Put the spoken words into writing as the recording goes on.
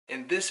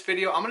In this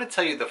video, I'm going to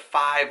tell you the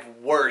 5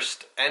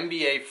 worst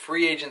NBA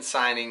free agent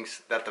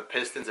signings that the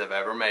Pistons have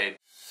ever made.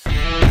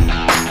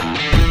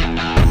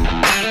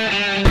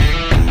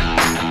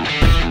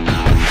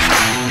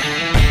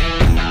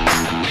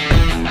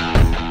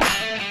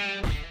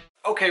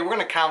 Okay, we're going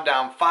to count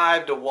down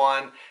 5 to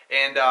 1,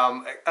 and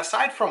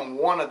aside from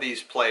one of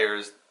these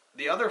players,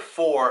 the other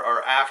 4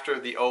 are after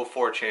the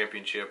 04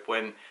 championship,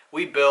 when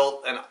we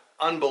built an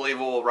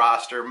unbelievable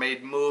roster,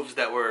 made moves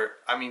that were,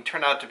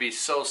 turned out to be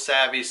so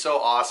savvy, so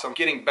awesome.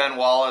 Getting Ben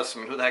Wallace,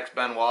 who the heck's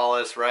Ben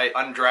Wallace, right?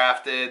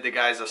 Undrafted, the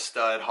guy's a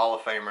stud, Hall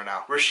of Famer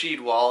now. Rasheed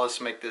Wallace,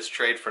 make this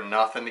trade for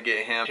nothing to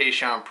get him.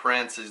 Tayshaun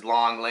Prince is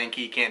long,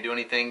 lanky, can't do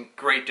anything.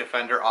 Great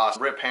defender,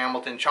 awesome. Rip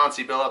Hamilton,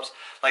 Chauncey Billups,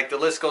 like the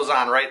list goes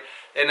on, right?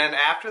 And then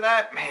after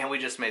that, man, we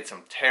just made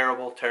some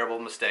terrible, terrible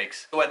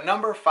mistakes. So at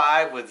number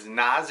 5 was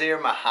Nazr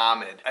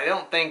Muhammed. I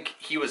don't think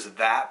he was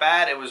that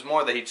bad. It was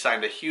more that he'd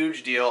signed a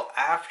huge deal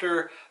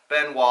after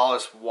Ben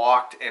Wallace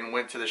walked and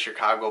went to the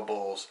Chicago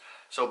Bulls.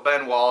 So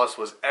Ben Wallace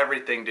was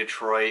everything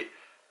Detroit.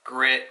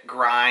 Grit,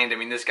 grind.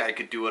 This guy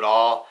could do it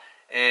all.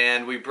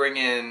 And we bring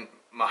in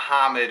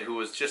Muhammad, who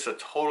was just a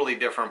totally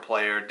different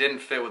player, didn't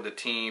fit with the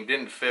team,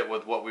 didn't fit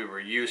with what we were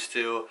used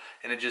to,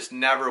 and it just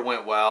never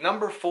went well.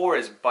 Number 4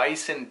 is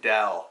Bison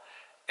Dell.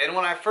 And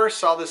when I first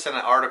saw this in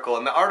an article,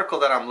 and the article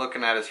that I'm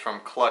looking at is from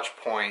Clutch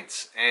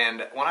Points,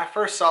 and when I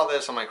first saw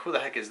this, I'm like, who the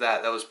heck is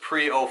that? That was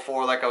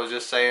pre-04, like I was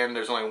just saying.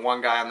 There's only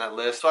one guy on that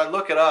list. So I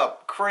look it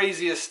up.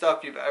 Craziest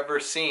stuff you've ever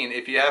seen.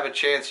 If you have a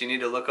chance, you need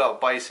to look up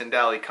Bison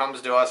Dell. He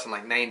comes to us in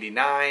like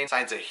 99,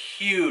 signs a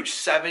huge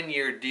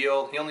 7-year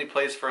deal. He only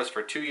plays for us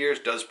for 2 years,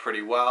 does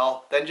pretty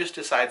well, then just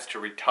decides to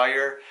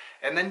retire,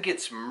 and then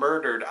gets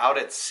murdered out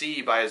at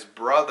sea by his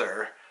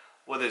brother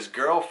with his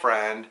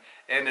girlfriend.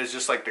 And there's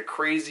just like the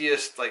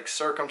craziest like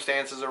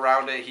circumstances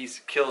around it. He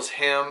kills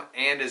him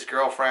and his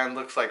girlfriend,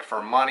 looks like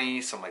for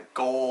money, some like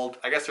gold.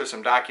 I guess there's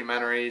some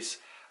documentaries.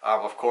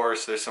 Of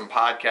course, there's some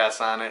podcasts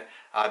on it.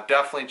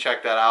 Definitely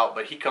check that out,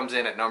 but he comes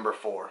in at number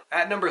 4.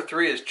 At number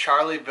 3 is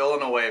Charlie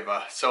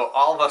Villanueva. So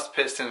all of us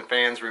Piston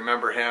fans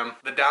remember him.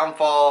 The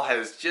downfall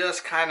has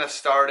just kind of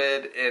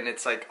started, and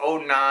it's like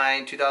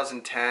 09,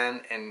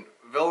 2010, and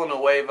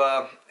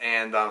Villanueva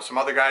and some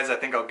other guys I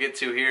think I'll get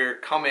to here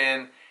come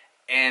in,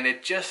 and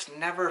it just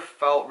never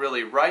felt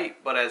really right.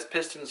 But as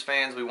Pistons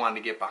fans, we wanted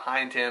to get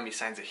behind him. He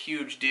signs a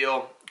huge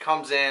deal,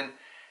 comes in,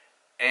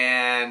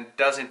 and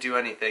doesn't do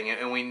anything.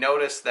 And we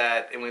noticed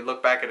that, and we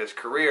look back at his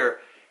career,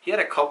 he had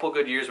a couple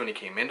good years when he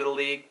came into the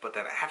league, but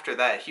then after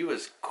that, he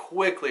was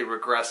quickly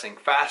regressing,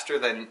 faster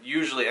than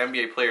usually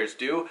NBA players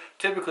do.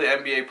 Typically,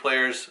 NBA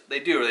players, they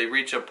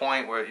reach a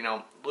point where,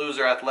 lose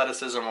their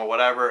athleticism or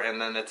whatever,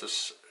 and then it's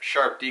a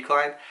sharp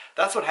decline.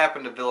 That's what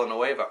happened to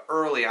Villanueva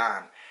early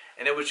on.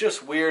 And it was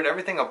just weird.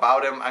 Everything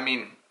about him,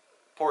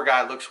 poor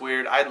guy looks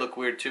weird. I'd look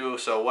weird too,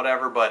 so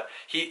whatever. But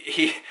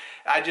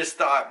I just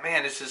thought,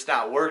 man, it's just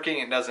not working.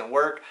 It doesn't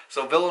work.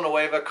 So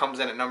Villanueva comes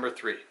in at number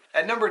 3.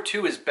 At number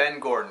 2 is Ben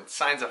Gordon.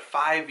 Signs a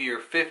 5-year,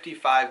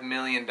 $55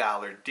 million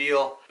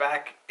deal.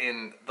 Back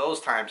in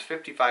those times,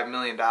 $55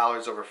 million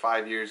over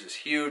 5 years is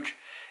huge.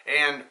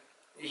 And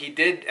he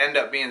did end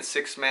up being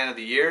 6th man of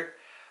the year.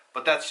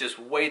 But that's just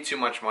way too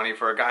much money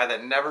for a guy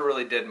that never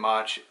really did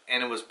much,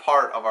 and it was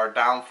part of our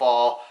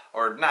downfall,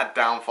 or not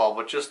downfall,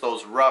 but just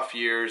those rough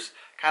years,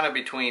 kind of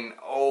between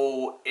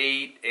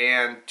 08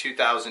 and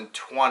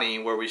 2020,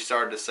 where we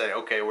started to say,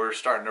 okay, we're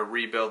starting to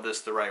rebuild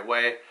this the right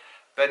way.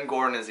 Ben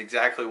Gordon is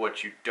exactly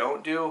what you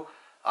don't do.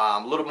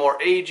 A little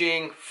more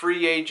aging,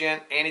 free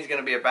agent, and he's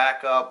going to be a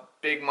backup.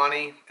 Big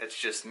money, it's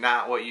just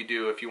not what you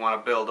do if you want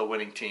to build a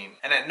winning team.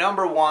 And at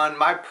number 1,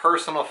 my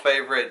personal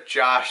favorite,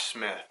 Josh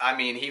Smith.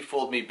 He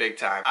fooled me big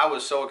time. I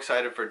was so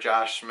excited for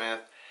Josh Smith.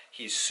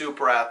 He's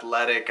super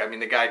athletic.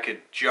 The guy could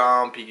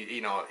jump.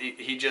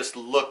 He just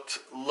looked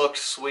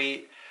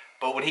sweet.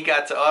 But when he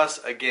got to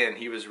us, again,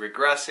 he was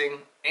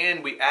regressing,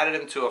 and we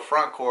added him to a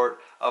front court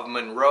of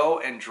Monroe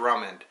and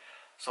Drummond.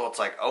 So it's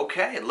like,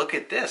 okay, look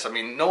at this.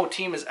 No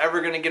team is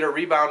ever going to get a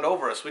rebound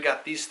over us. We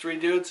got these 3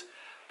 dudes.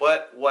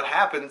 But what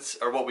happens,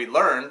 or what we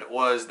learned,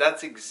 was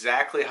that's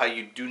exactly how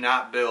you do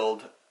not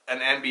build an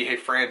NBA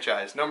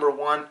franchise. Number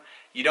 1,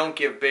 you don't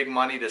give big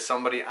money to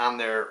somebody on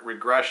their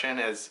regression,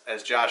 as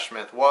Josh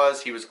Smith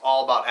was. He was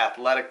all about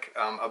athletic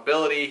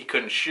ability. He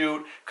couldn't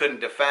shoot,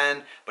 couldn't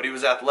defend, but he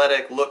was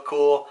athletic, looked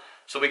cool.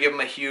 So we give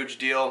him a huge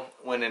deal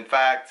when, in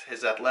fact,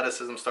 his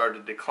athleticism started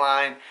to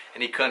decline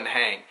and he couldn't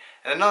hang.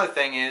 And another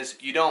thing is,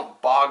 you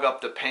don't bog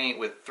up the paint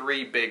with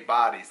 3 big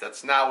bodies.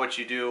 That's not what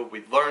you do.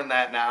 We've learned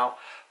that now.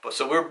 But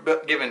so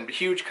we're given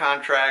huge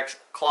contracts,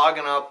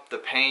 clogging up the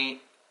paint.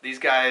 These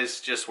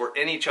guys just were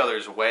in each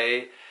other's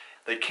way.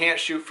 They can't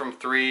shoot from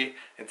 3.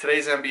 In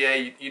today's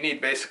NBA, you need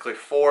basically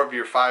 4 of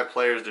your 5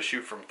 players to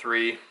shoot from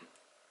 3.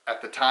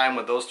 At the time,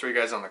 with those 3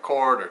 guys on the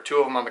court, or 2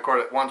 of them on the court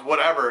at once,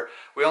 whatever,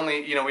 we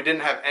only, we didn't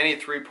have any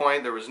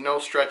 3-point. There was no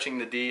stretching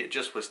the D. It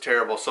just was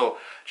terrible. So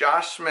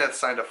Josh Smith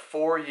signed a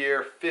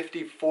 4-year,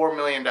 $54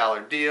 million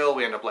deal.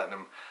 We ended up letting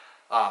him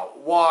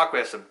walk, we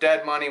had some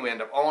dead money, we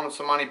ended up owning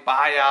some money,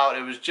 buyout.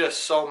 It was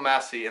just so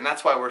messy, and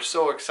that's why we're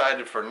so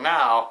excited for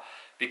now,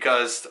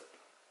 because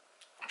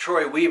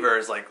Troy Weaver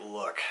is like,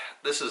 look,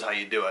 this is how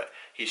you do it.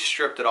 He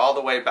stripped it all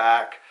the way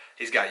back.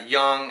 He's got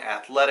young,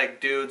 athletic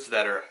dudes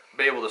that are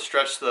able to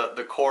stretch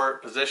the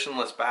court,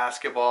 positionless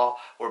basketball.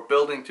 We're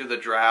building through the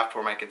draft.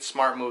 We're making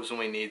smart moves when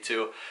we need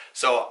to.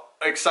 So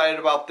excited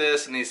about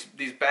this, and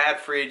these bad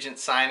free agent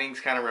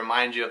signings kind of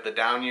remind you of the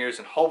down years,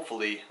 and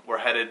hopefully we're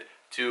headed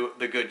to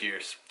the good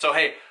years. So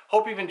hey,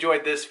 hope you've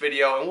enjoyed this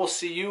video, and we'll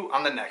see you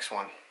on the next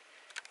one.